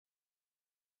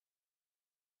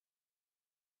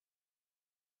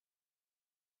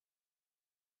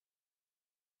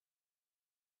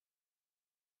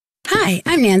Hi,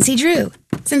 I'm Nancy Drew.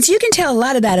 Since you can tell a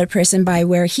lot about a person by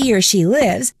where he or she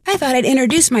lives, I thought I'd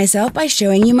introduce myself by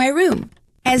showing you my room.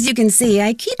 As you can see,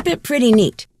 I keep it pretty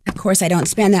neat. Of course, I don't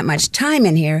spend that much time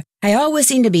in here. I always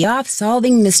seem to be off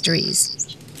solving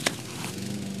mysteries.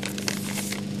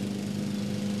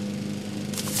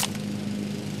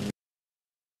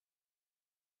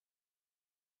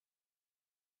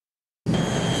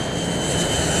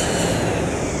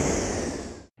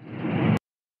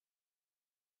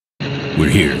 We're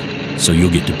here, so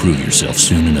you'll get to prove yourself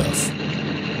soon enough.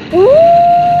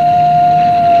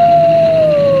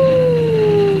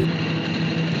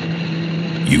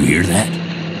 You hear that?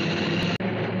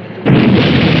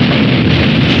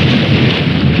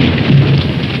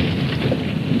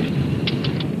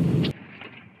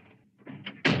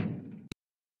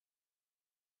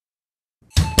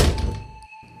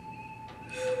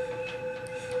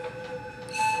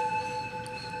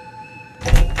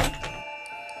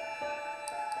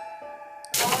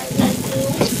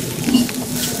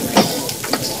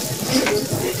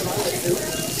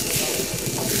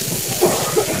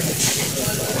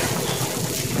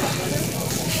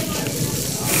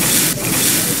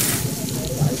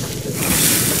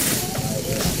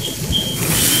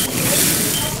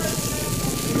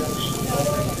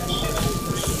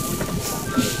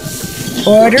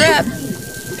 Order up.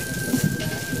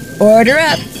 Order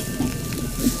up.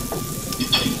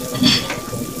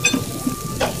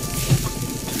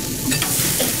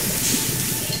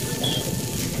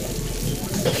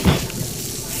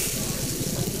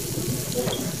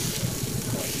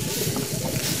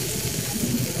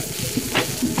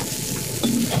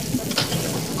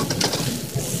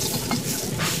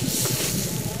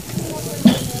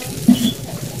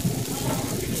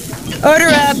 Order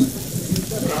up.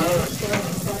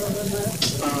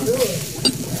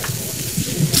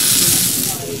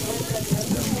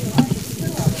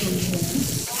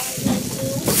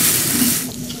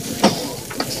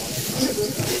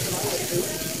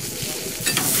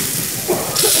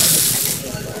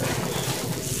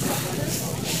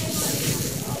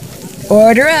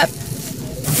 Order up.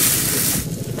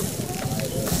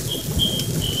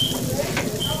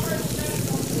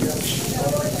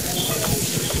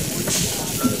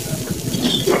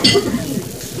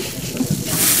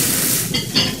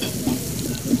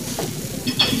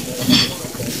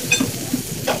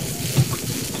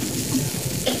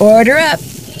 Order up.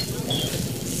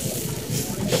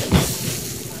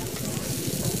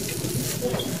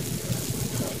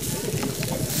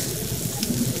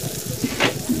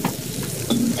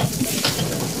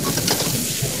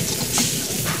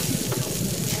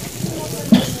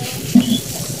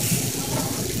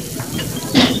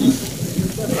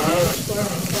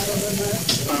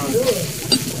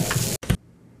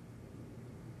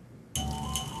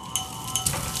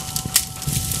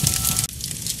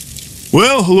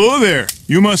 Well, hello there.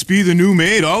 You must be the new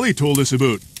maid Ollie told us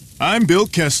about. I'm Bill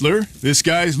Kessler. This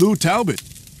guy's Lou Talbot.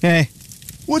 Hey.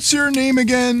 What's your name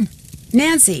again?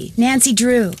 Nancy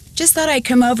Drew. Just thought I'd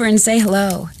come over and say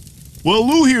hello. Well,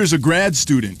 Lou here's a grad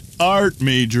student. Art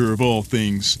major, of all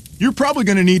things. You're probably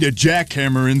gonna need a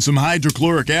jackhammer and some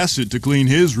hydrochloric acid to clean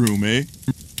his room, eh?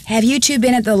 Have you two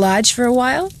been at the lodge for a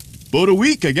while? About a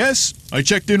week, I guess. I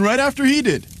checked in right after he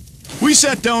did. We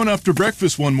sat down after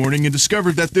breakfast one morning and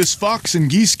discovered that this fox and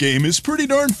geese game is pretty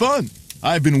darn fun.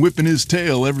 I've been whipping his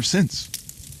tail ever since.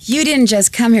 You didn't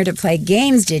just come here to play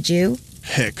games, did you?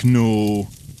 Heck no.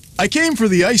 I came for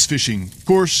the ice fishing. Of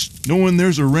course, knowing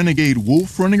there's a renegade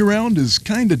wolf running around is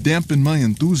kinda dampened my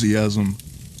enthusiasm.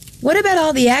 What about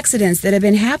all the accidents that have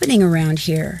been happening around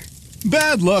here?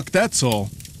 Bad luck, that's all.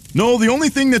 No, the only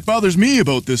thing that bothers me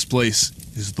about this place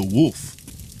is the wolf.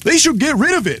 They should get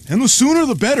rid of it, and the sooner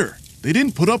the better. They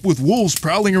didn't put up with wolves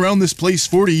prowling around this place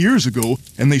 40 years ago,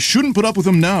 and they shouldn't put up with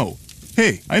them now.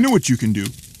 Hey, I know what you can do.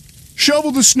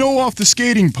 Shovel the snow off the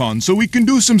skating pond so we can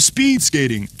do some speed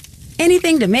skating.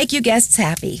 Anything to make you guests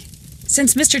happy.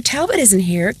 Since Mr. Talbot isn't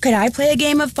here, could I play a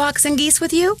game of fox and geese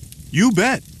with you? You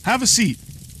bet. Have a seat.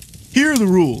 Here are the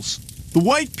rules. The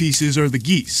white pieces are the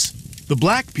geese. The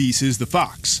black piece is the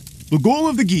fox. The goal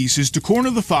of the geese is to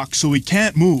corner the fox so he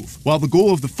can't move, while the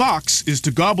goal of the fox is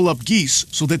to gobble up geese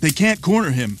so that they can't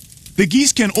corner him. The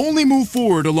geese can only move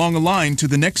forward along a line to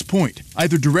the next point,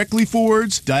 either directly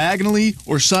forwards, diagonally,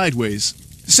 or sideways.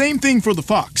 Same thing for the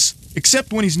fox,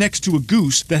 except when he's next to a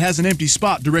goose that has an empty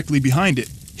spot directly behind it.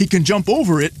 He can jump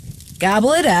over it.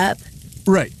 Gobble it up.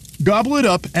 Right. Gobble it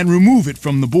up and remove it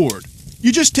from the board.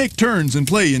 You just take turns and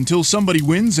play until somebody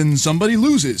wins and somebody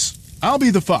loses. I'll be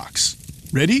the fox.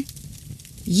 Ready?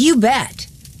 You bet.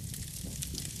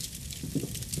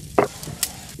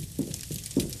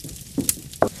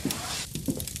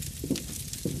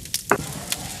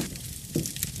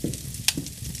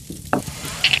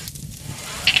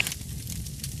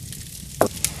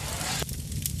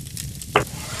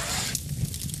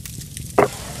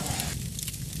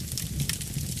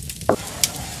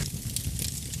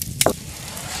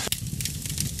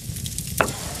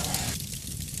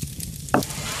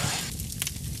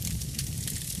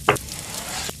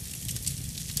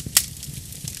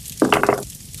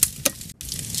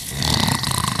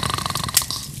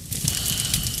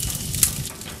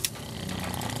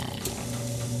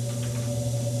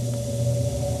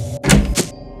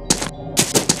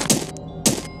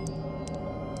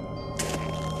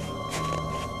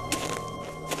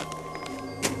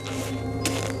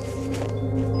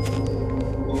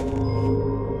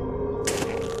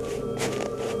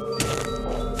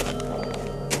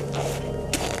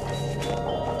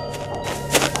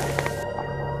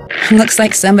 Looks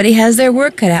like somebody has their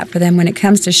work cut out for them when it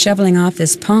comes to shoveling off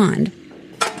this pond.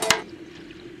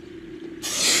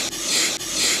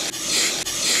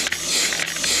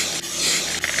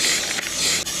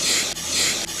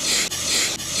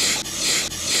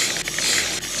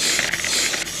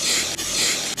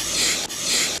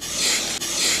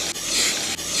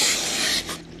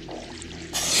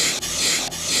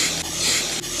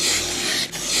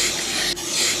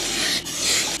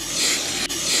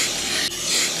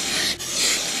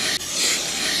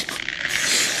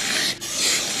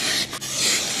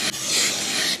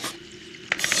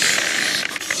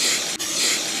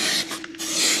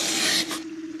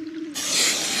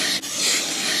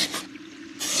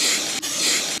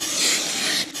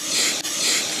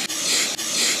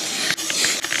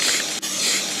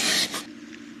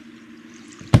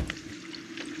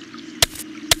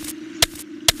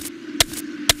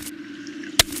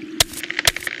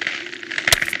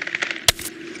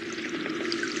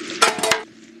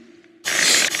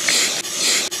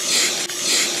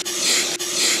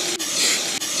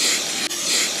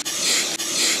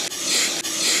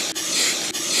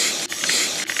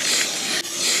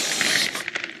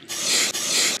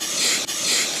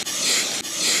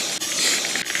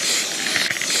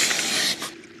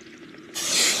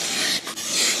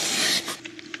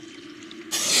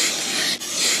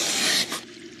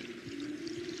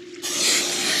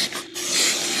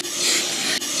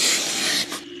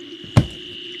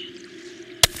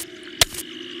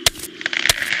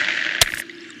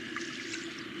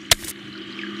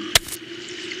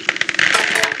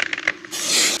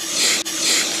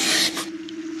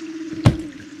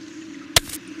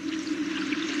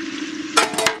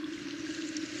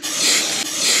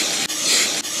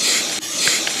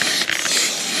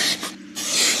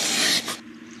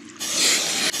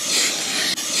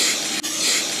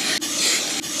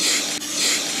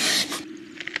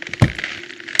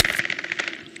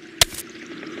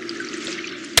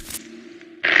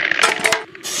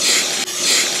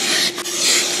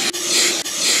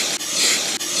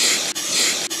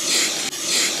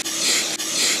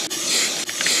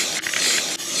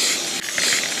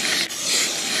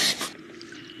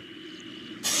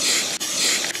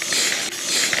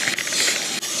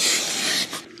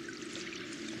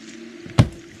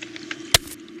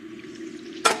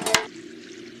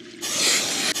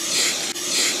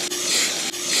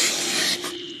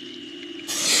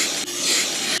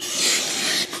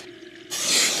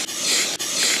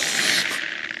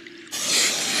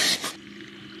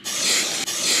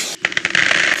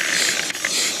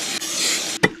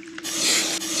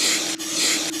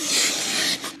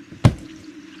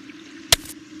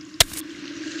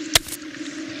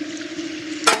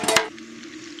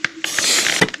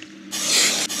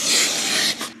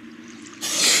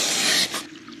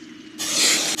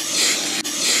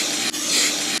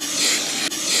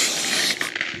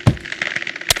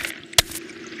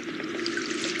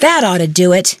 That ought to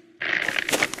do it.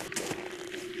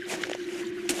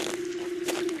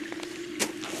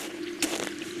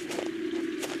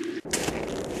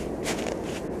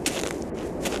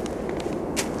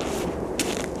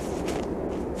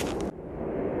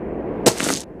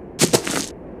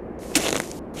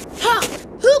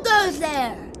 Who goes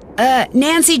there?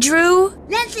 Nancy Drew?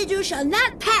 Nancy Drew shall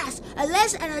not pass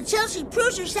unless and until she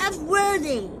proves herself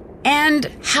worthy. And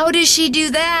how does she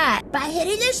do that? By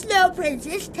hitting the Snow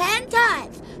Princess 10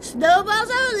 times.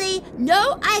 Snowballs only,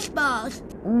 no ice balls.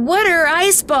 What are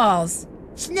ice balls?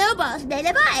 Snowballs made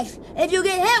of ice. If you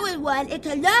get hit with one, it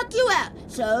can knock you out.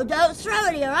 So don't throw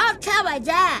any or I'll tell my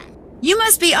dad. You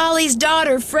must be Ollie's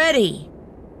daughter, Freddie.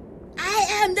 I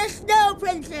am the Snow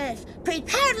Princess.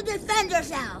 Prepare to defend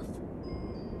yourself.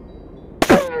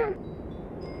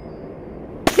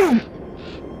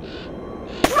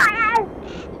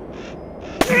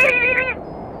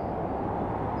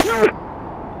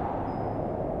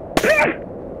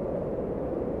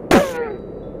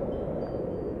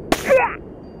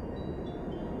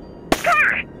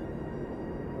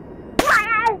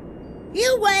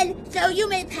 You win, so you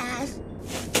may pass.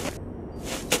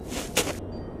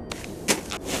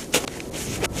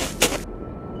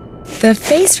 The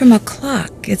face from a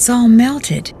clock, it's all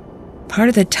melted. Part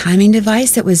of the timing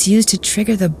device that was used to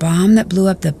trigger the bomb that blew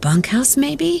up the bunkhouse,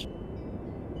 maybe?